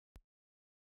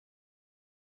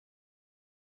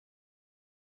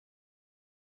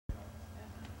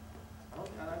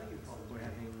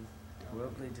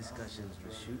gameplay discussions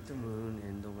with Shoot the Moon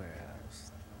in the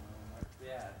warehouse.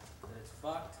 Yeah, it's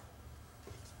fucked.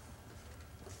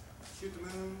 Shoot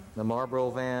the Moon. The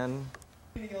Marlboro van.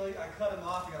 I cut him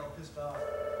off, he got all pissed off.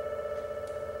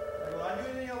 I go, I do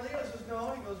anything illegal? He says,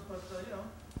 no. He goes, but, you know,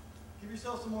 give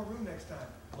yourself some more room next time.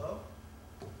 Hello?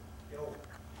 Yo.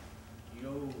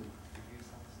 Yo.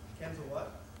 Ken's a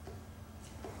what?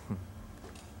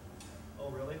 Oh,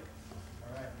 really?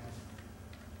 All right, man.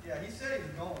 Yeah, he said he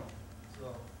was going.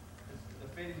 So, the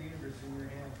fate of the universe is in your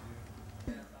hands,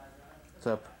 dude. What's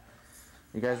up?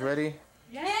 You guys ready?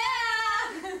 Yeah!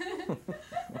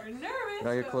 We're nervous.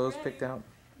 Got your but clothes ready. picked out?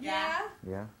 Yeah.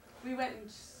 Yeah. We went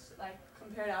and like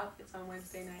compared outfits on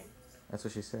Wednesday night. That's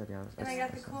what she said, yeah. And I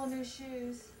got the cool new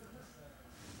shoes.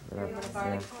 You want to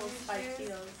borrow the cool spiked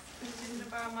heels? I'm gonna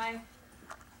borrow my.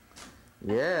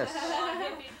 Yes.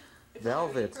 It's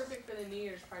Velvet. Perfect for the New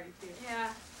Year's party too. Yeah.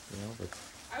 Velvet.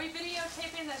 Are we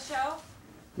videotaping the show?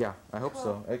 Yeah, I hope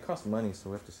so. It costs money, so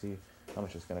we have to see how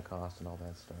much it's going to cost and all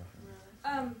that stuff.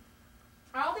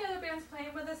 Are all the other bands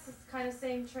playing with us? It's kind of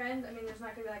same trend. I mean, there's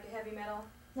not gonna be like a heavy metal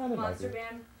No, they monster might be.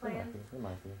 band They playing. might be. They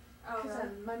might be. Oh, Because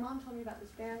really? my mom told me about this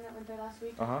band that went there last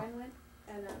week. Uh-huh. My friend went,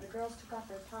 and the girls took off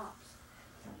their tops.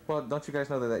 Well, don't you guys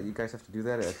know that you guys have to do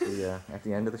that at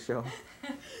the end of the show?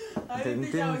 I didn't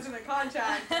think that was in the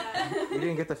contract. You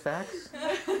didn't get the facts?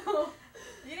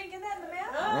 You didn't get that in the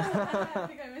mail? I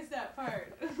think I missed that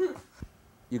part.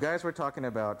 You guys were talking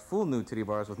about full nudity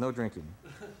bars with no drinking,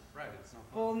 Right, it's not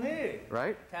Full nude.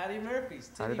 right? Patty Murphy's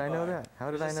titty How did I know bar. that?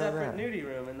 How did There's I know a separate that? nudie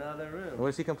room in the other room. What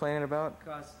is he complaining about?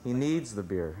 Costs He needs the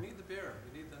beer. You need the beer.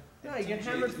 You need the. No, you get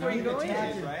hammered before you go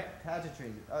in. right?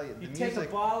 Pageantry. Oh, yeah, You take a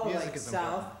bottle like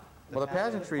south. Well, the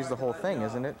pageantry is the whole thing,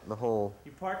 isn't it? The whole,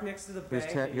 You park next to the here's,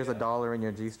 bank. and here's you a dollar in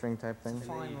your G-string type thing.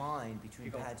 Fine line You between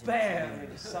go pageantry bam, and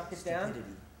and you suck it down,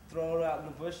 stupidity. throw it out in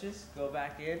the bushes, go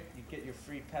back in, you get your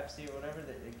free Pepsi or whatever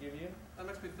that they give you. That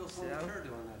makes me feel so Yeah. mature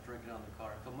doing that, drinking on the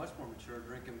car. I feel much more mature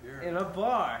drinking beer. In a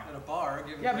bar. In a bar,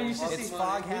 giving Yeah, but you people should see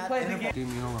money. We played the game.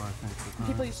 Game Mueller, I think.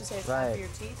 People used to say it's bad Right. for your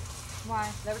teeth. Why?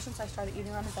 Ever since I started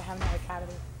eating lemons, I haven't had a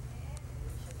cavity.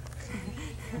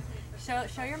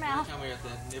 Show your mouth. Tell me at the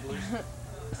Nibblers.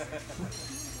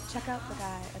 Check out the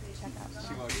guy at the checkout.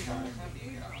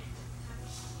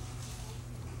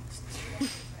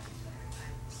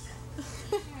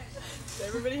 Did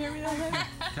everybody hear me that way?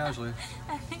 Casually.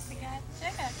 I think the guy at the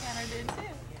checkout counter did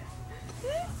too.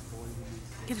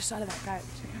 Get a shot of that guy at the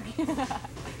checkout.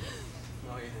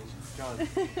 Oh, yeah. John.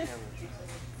 Cameron.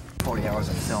 40 hours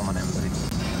of film on everybody.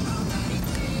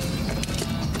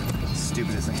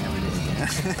 Stupid as I am every day.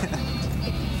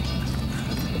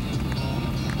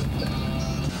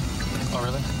 Oh,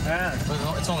 really?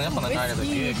 Yeah. It's only up on the night of the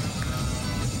gig.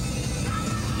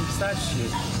 It's that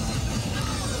shit.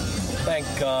 Thank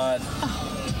God.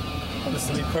 This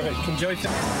will be perfect. Can Joey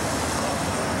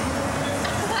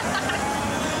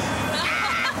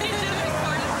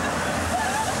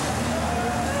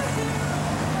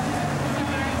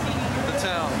The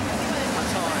town.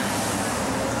 That's all right.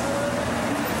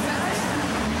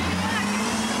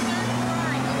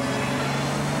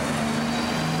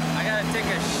 I gotta take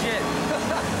a shit.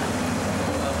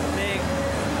 A big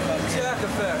Jack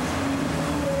effect.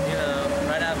 you know,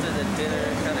 right after the dinner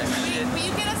kind of shit. Will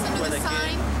you get us into for the gig.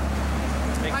 sign?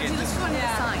 Make Archie, it let's just, go into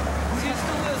the sign. He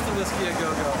still is the whiskey a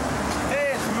go-go. hey,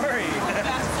 it's Murray.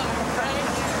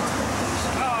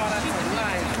 Oh, that's a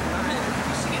nice.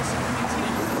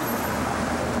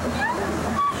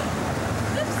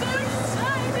 I'm so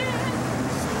excited.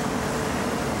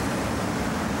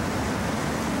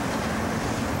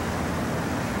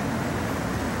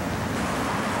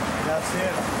 That's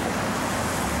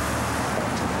it.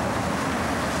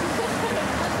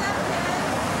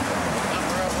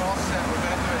 We're all set. We're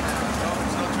gonna do it now.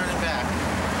 There's no turning back.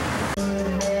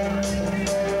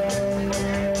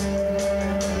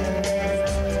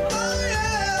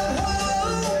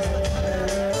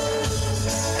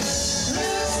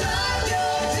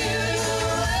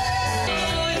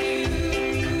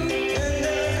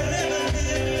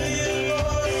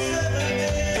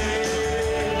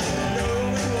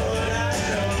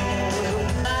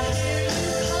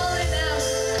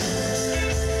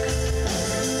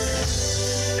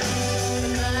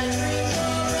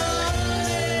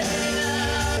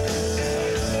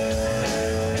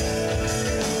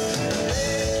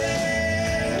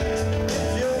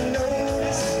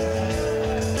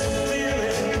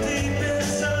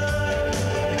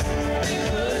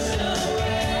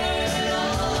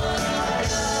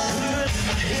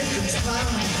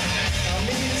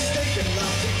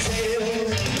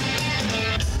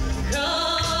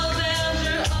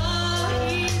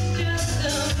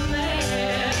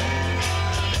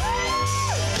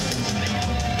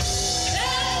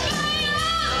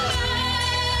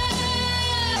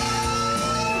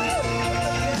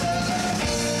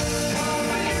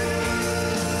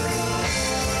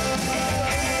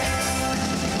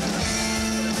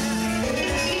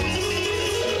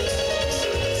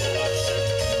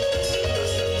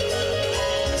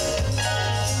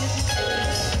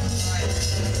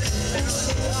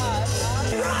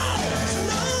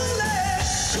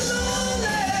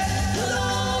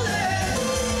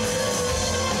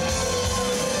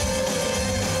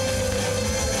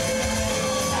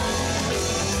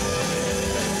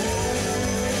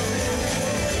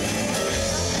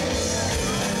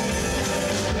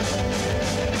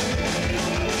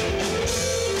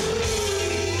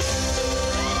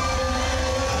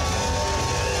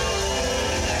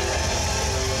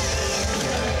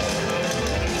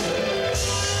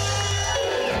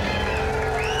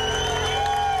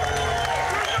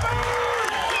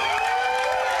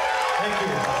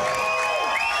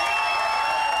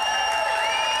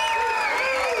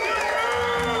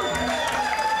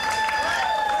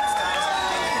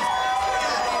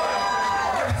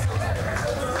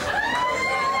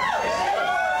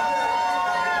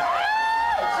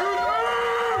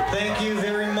 Thank you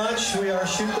very much. We are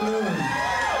Shoot the Moon.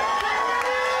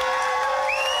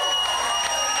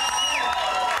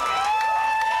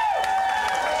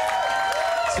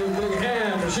 Two big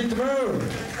hand for Shoot the Moon.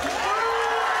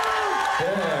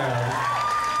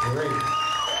 Yeah, great.